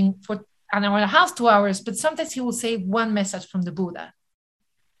meditating for 1 hour and a half, 2 hours. But sometimes he will say one message from the Buddha.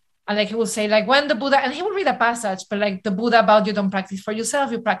 And like he will say, like when the Buddha, and he will read a passage, but like the Buddha about you don't practice for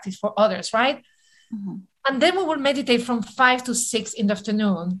yourself, you practice for others, right? Mm-hmm. And then we will meditate from 5 to 6 in the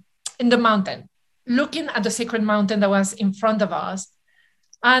afternoon in the mountain, looking at the sacred mountain that was in front of us.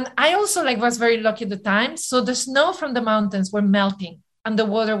 And I also was very lucky at the time. So the snow from the mountains were melting and the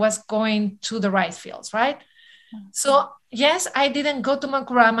water was going to the rice fields, right? Mm-hmm. So yes, I didn't go to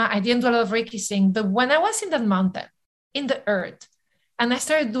Makurama. I didn't do a lot of Reiki thing. But when I was in that mountain, in the earth, and I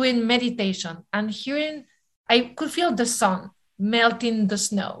started doing meditation and I could feel the sun melting the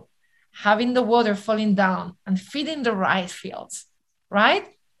snow, having the water falling down and feeding the rice fields, right?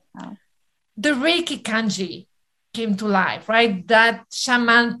 Wow. The Reiki kanji came to life, right? That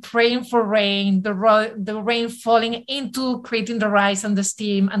shaman praying for rain, the rain falling into creating the rice and the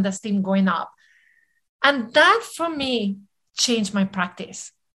steam going up. And that for me changed my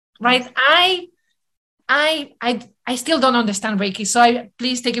practice, right? I still don't understand Reiki, so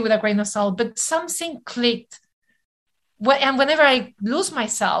please take it with a grain of salt, but something clicked. And whenever I lose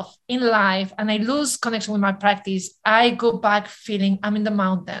myself in life and I lose connection with my practice, I go back feeling I'm in the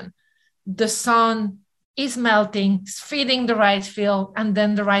mountain. The sun is melting, it's feeding the rice field, and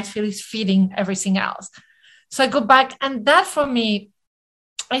then the rice field is feeding everything else. So I go back, and that for me,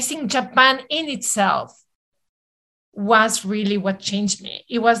 I think Japan in itself was really what changed me.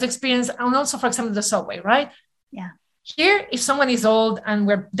 It was the experience, and also, for example, the subway, right? Yeah. Here, if someone is old and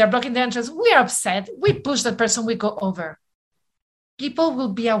they're blocking the entrance, we are upset. We push that person, we go over. People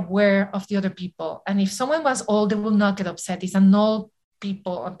will be aware of the other people. And if someone was old, they will not get upset. It's an old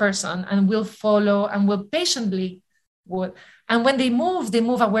person, and will follow and will patiently would. And when they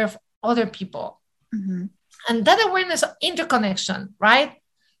move aware of other people. Mm-hmm. And that awareness of interconnection, right?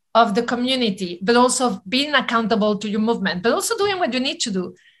 Of the community, but also of being accountable to your movement, but also doing what you need to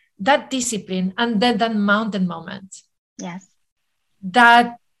do. That discipline, and then that mountain moment. Yes.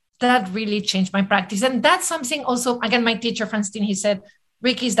 That really changed my practice. And that's something also, again, my teacher, Francine, he said,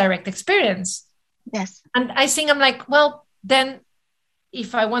 Reiki is direct experience. Yes. And I think I'm like, well, then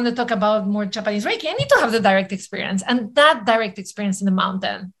if I want to talk about more Japanese Reiki, I need to have the direct experience. And that direct experience in the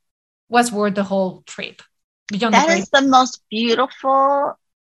mountain was worth the whole trip. That is the most beautiful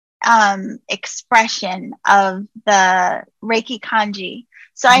expression of the Reiki kanji.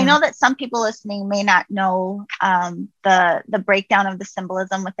 So I know that some people listening may not know the breakdown of the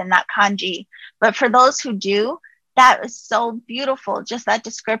symbolism within that kanji, but for those who do, that is so beautiful. Just that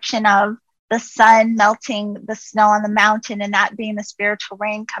description of the sun melting the snow on the mountain and that being the spiritual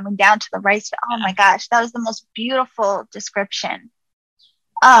rain coming down to the rice. Oh my gosh, that was the most beautiful description.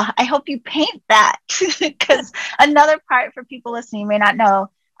 I hope you paint that, because another part for people listening may not know,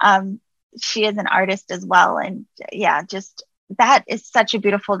 she is an artist as well. And yeah, just that is such a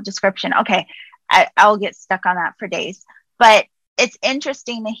beautiful description. Okay, I'll get stuck on that for days. But it's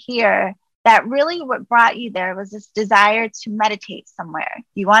interesting to hear that really what brought you there was this desire to meditate somewhere.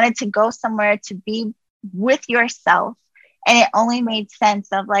 You wanted to go somewhere to be with yourself. And it only made sense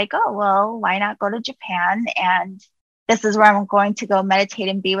of like, oh, well, why not go to Japan? And this is where I'm going to go meditate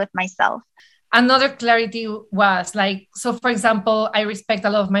and be with myself. Another clarity was like, so for example, I respect a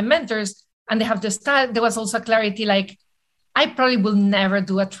lot of my mentors and they have the style. There was also clarity like, I probably will never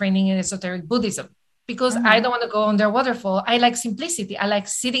do a training in esoteric Buddhism because I don't want to go on their waterfall. I like simplicity. I like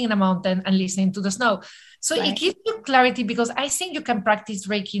sitting in a mountain and listening to the snow. So it gives you clarity because I think you can practice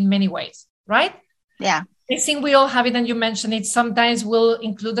Reiki in many ways, right? Yeah. I think we all have it, and you mentioned it. Sometimes we'll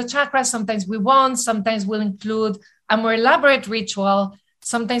include the chakras, sometimes we won't, sometimes we'll include a more elaborate ritual,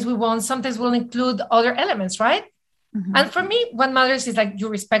 sometimes we won't, sometimes we'll include other elements, right? And for me, what matters is like you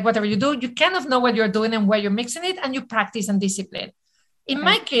respect whatever you do. You kind of know what you're doing and where you're mixing it, and you practice and discipline. In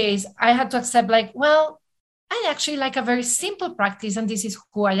my case, I had to accept like, well, I actually like a very simple practice, and this is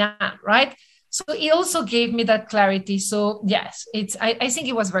who I am, right? So it also gave me that clarity. So yes, I think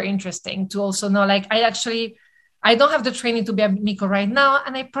it was very interesting to also know, like, I don't have the training to be a Miko right now.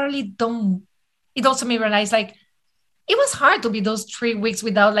 And I probably don't, it also made me realize like, it was hard to be those 3 weeks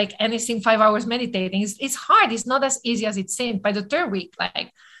without like anything, 5 hours meditating. It's hard. It's not as easy as it seemed by the third week.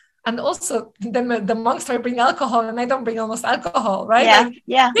 Like, and also then the monks started bringing alcohol and I don't bring almost alcohol, right? Yeah, like,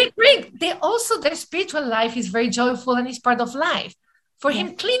 yeah. They also, their spiritual life is very joyful and it's part of life. For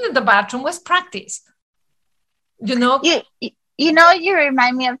him, cleaning the bathroom was practice. You know? You know, you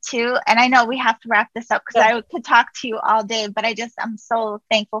remind me of too, and I know we have to wrap this up because I could talk to you all day, but I'm so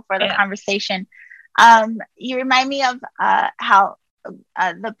thankful for the conversation. You remind me of how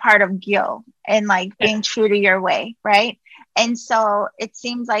the part of Gyo and like being true to your way, right? And so it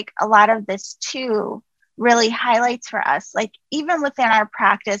seems like a lot of this too really highlights for us, like even within our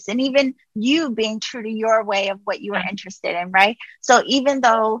practice and even you being true to your way of what you were interested in, right? So even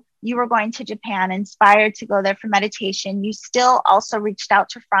though you were going to Japan, inspired to go there for meditation, you still also reached out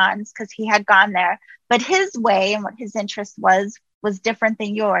to Franz because he had gone there, but his way and what his interest was different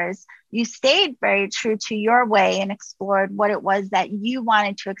than yours. You stayed very true to your way and explored what it was that you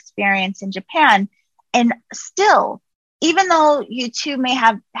wanted to experience in Japan. And still, even though you two may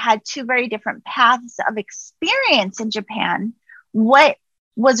have had two very different paths of experience in Japan, what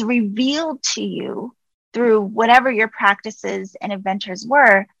was revealed to you through whatever your practices and adventures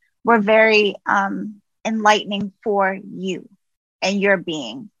were very enlightening for you and your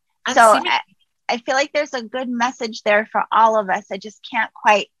being. So I feel like there's a good message there for all of us. I just can't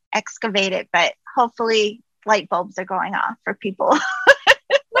quite excavate it, but hopefully light bulbs are going off for people.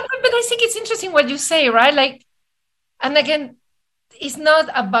 But I think it's interesting what you say, right? Like, and again, it's not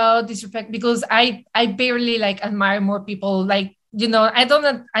about disrespect because I barely like admire more people. Like, you know, I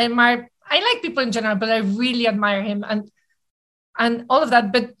like people in general, but I really admire him and all of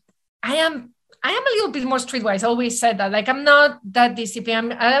that. But I am a little bit more streetwise. I always said that. Like, I'm not that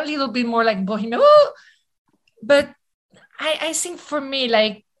disciplined. I'm a little bit more like bohemian. But I think for me,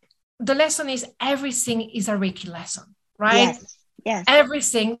 like, the lesson is everything is a Reiki lesson, right? Yes.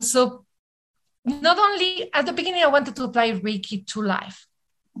 Everything. So not only at the beginning, I wanted to apply Reiki to life,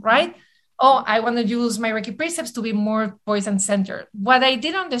 right? Oh, I want to use my Reiki precepts to be more poison-centered. What I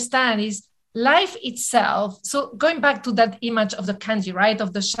didn't understand is life itself. So going back to that image of the kanji, right?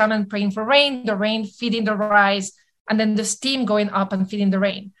 Of the shaman praying for rain, the rain feeding the rice, and then the steam going up and feeding the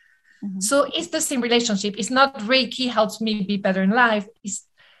rain. So it's the same relationship. It's not Reiki helps me be better in life.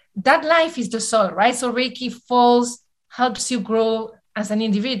 That life is the soul, right? So Reiki falls, helps you grow as an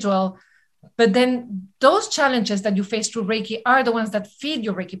individual. But then those challenges that you face through Reiki are the ones that feed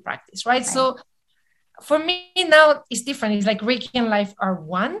your Reiki practice, right? So for me now, it's different. It's like Reiki and life are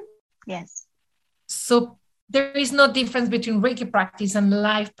one. Yes. So there is no difference between Reiki practice and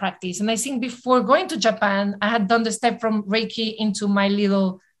life practice. And I think before going to Japan, I had done the step from Reiki into my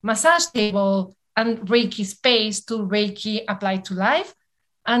little massage table and Reiki space to Reiki applied to life,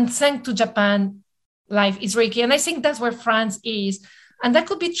 and sent to Japan, life is Reiki. And I think that's where France is. And that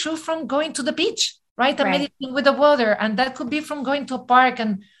could be true from going to the beach, right? And meditating with the water. And that could be from going to a park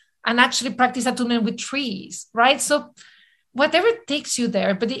and actually practice attunement with trees, right? So whatever takes you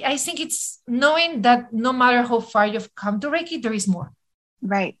there. But I think it's knowing that no matter how far you've come to Reiki, there is more.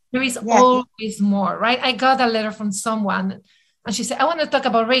 Right. There is always more, right? I got a letter from someone and she said, I want to talk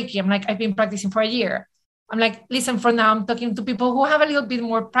about Reiki. I'm like, I've been practicing for a year. I'm like, listen, for now, I'm talking to people who have a little bit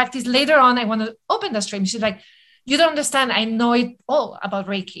more practice. Later on, I want to open the stream. She's like, you don't understand. I know it all about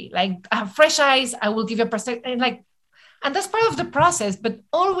Reiki. Like, I have fresh eyes. I will give you a perspective. And that's part of the process. But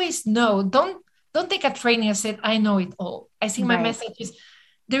always know, don't take a training and say, I know it all. I think my message is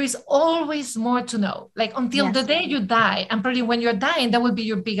there is always more to know. Like until the day you die, and probably when you're dying, that will be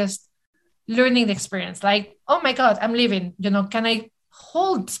your biggest learning experience. Like, oh my God, I'm leaving. Can I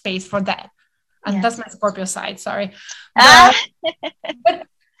hold space for that? And that's my Scorpio side. Sorry,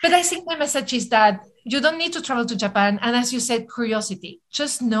 but I think my message is that you don't need to travel to Japan. And as you said, curiosity.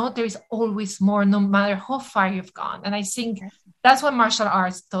 Just know there is always more, no matter how far you've gone. And I think that's what martial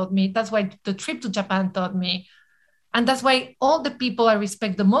arts taught me. That's why the trip to Japan taught me. And that's why all the people I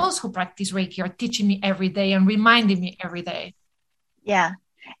respect the most who practice Reiki are teaching me every day and reminding me every day. Yeah.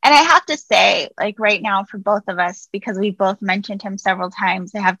 And I have to say, like right now for both of us, because we both mentioned him several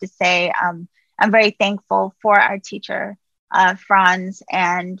times, I have to say, I'm very thankful for our teacher, Franz,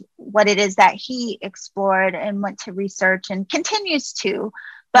 and what it is that he explored and went to research and continues to,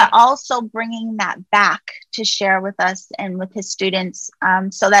 but also bringing that back to share with us and with his students,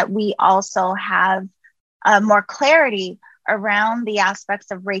 so that we also have more clarity around the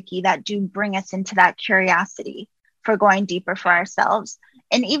aspects of Reiki that do bring us into that curiosity for going deeper for ourselves.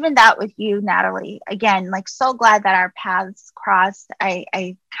 And even that with you, Nathalie, again, like so glad that our paths crossed.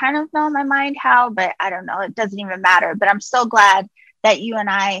 I kind of know in my mind how, but I don't know, it doesn't even matter. But I'm so glad that you and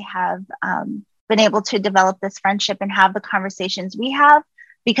I have been able to develop this friendship and have the conversations we have,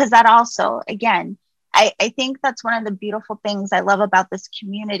 because that also, again, I think that's one of the beautiful things I love about this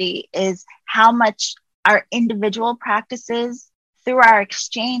community is how much our individual practices through our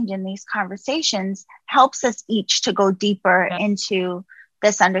exchange in these conversations helps us each to go deeper into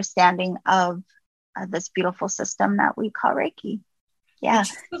this understanding of this beautiful system that we call Reiki. Yeah.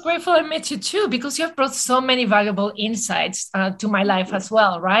 I'm so grateful I met you too, because you have brought so many valuable insights to my life as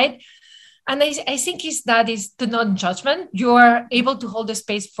well, right? And I think is the non-judgment. You are able to hold the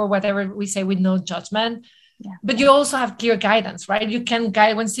space for whatever we say with no judgment. Yeah. But you also have clear guidance, right? You can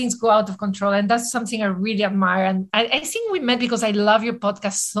guide when things go out of control. And that's something I really admire. And I think we met because I love your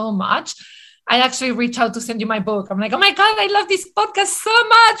podcast so much. I actually reached out to send you my book. I'm like, oh my God, I love this podcast so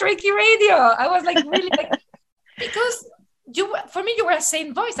much, Reiki Radio. I was like, really, because for me, you were a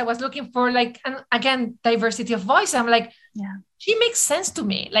same voice. I was looking for again, diversity of voice. I'm like, she makes sense to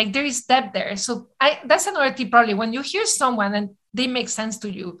me. Like there is depth there. So that's another tip probably when you hear someone and they make sense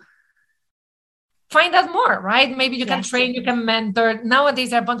to you, find out more, right? Maybe you can train, you can mentor. Nowadays,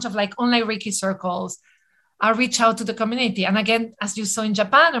 there are a bunch of online Reiki circles. I'll reach out to the community. And again, as you saw in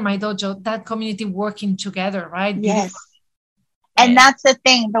Japan or my dojo, that community working together, right? Yes. Beautiful. And that's the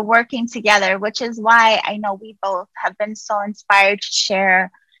thing, the working together, which is why I know we both have been so inspired to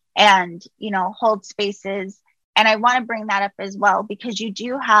share and, hold spaces. And I want to bring that up as well, because you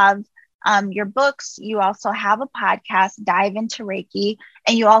do have your books. You also have a podcast, Dive into Reiki,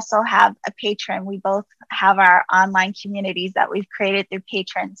 and you also have a Patreon. We both have our online communities that we've created through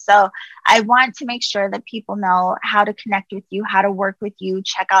Patreon. So I want to make sure that people know how to connect with you, how to work with you,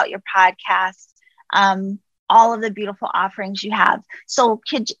 check out your podcast, all of the beautiful offerings you have. So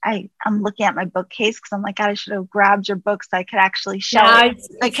I'm looking at my bookcase because I'm like, God, I should have grabbed your book so I could actually show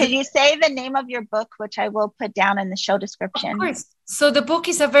it. Could you say the name of your book, which I will put down in the show description? Of course. So the book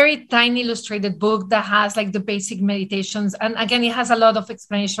is a very tiny illustrated book that has the basic meditations. And again, it has a lot of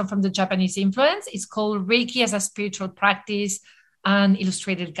explanation from the Japanese influence. It's called Reiki as a Spiritual Practice, an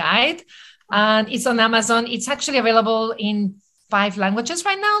illustrated guide. And it's on Amazon. It's actually available in 5 languages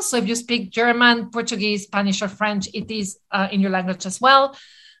right now. So if you speak German, Portuguese, Spanish, or French, it is in your language as well.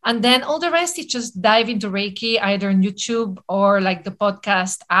 And then all the rest is just dive into Reiki, either on YouTube or the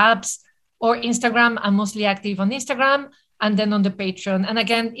podcast apps or Instagram. I'm mostly active on Instagram and then on the Patreon. And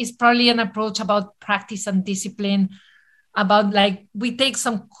again, it's probably an approach about practice and discipline, about we take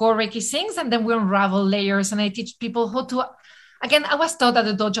some core Reiki things and then we unravel layers. And I teach people how to, again, I was taught at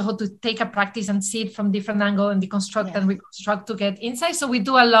the dojo how to take a practice and see it from different angle and deconstruct and reconstruct to get insight. So we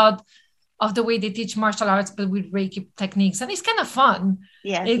do a lot of the way they teach martial arts, but with Reiki techniques. And it's kind of fun.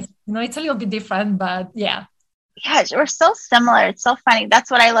 Yeah. It's a little bit different, but yeah. Yeah, we're so similar. It's so funny.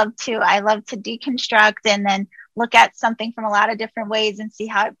 That's what I love too. I love to deconstruct and then look at something from a lot of different ways and see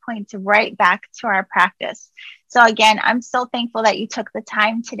how it points right back to our practice. So again, I'm so thankful that you took the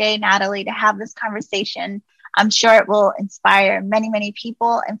time today, Nathalie, to have this conversation. I'm sure it will inspire many, many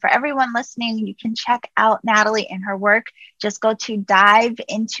people. And for everyone listening, you can check out Nathalie and her work. Just go to Dive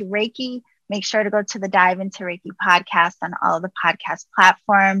into Reiki. Make sure to go to the Dive into Reiki podcast on all of the podcast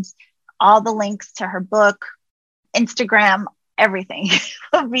platforms. All the links to her book, Instagram, everything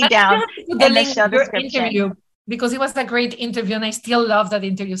will be down in the show description. Because it was a great interview and I still love that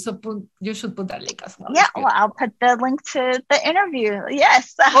interview. So you should put that link as well. Yeah, well, I'll put the link to the interview.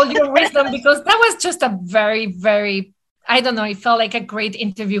 Yes. All your wisdom, because that was just a very, very, I don't know, it felt like a great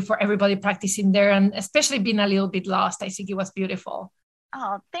interview for everybody practicing there and especially being a little bit lost. I think it was beautiful.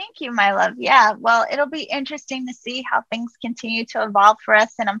 Oh, thank you, my love. Yeah, well, it'll be interesting to see how things continue to evolve for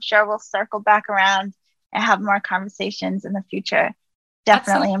us, and I'm sure we'll circle back around and have more conversations in the future.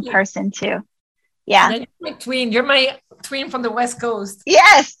 Definitely in Absolutely. person too. Yeah. Yeah, you're my twin. You're my twin from the West Coast.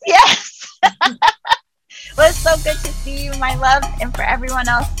 Yes, yes. Well, it's so good to see you, my love. And for everyone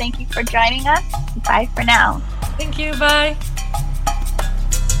else, thank you for joining us. Bye for now. Thank you. Bye.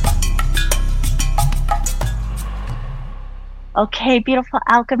 Okay, beautiful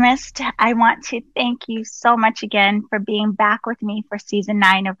alchemist. I want to thank you so much again for being back with me for season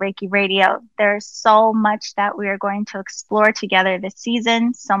 9 of Reiki Radio. There's so much that we are going to explore together this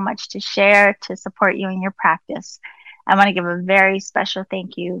season, so much to share to support you in your practice. I want to give a very special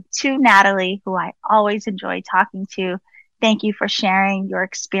thank you to Nathalie, who I always enjoy talking to. Thank you for sharing your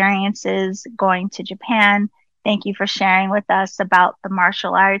experiences going to Japan. Thank you for sharing with us about the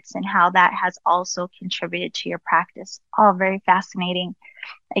martial arts and how that has also contributed to your practice. All very fascinating.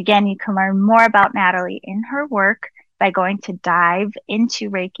 Again, you can learn more about Nathalie in her work by going to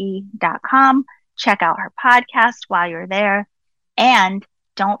diveintoreiki.com. Check out her podcast while you're there. And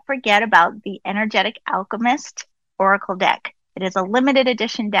don't forget about the Energetic Alchemist Oracle deck. It is a limited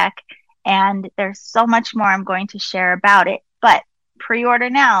edition deck, and there's so much more I'm going to share about it. But pre-order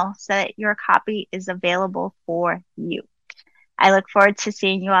now so that your copy is available for you. I look forward to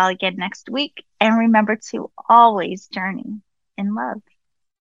seeing you all again next week. And remember to always journey in love.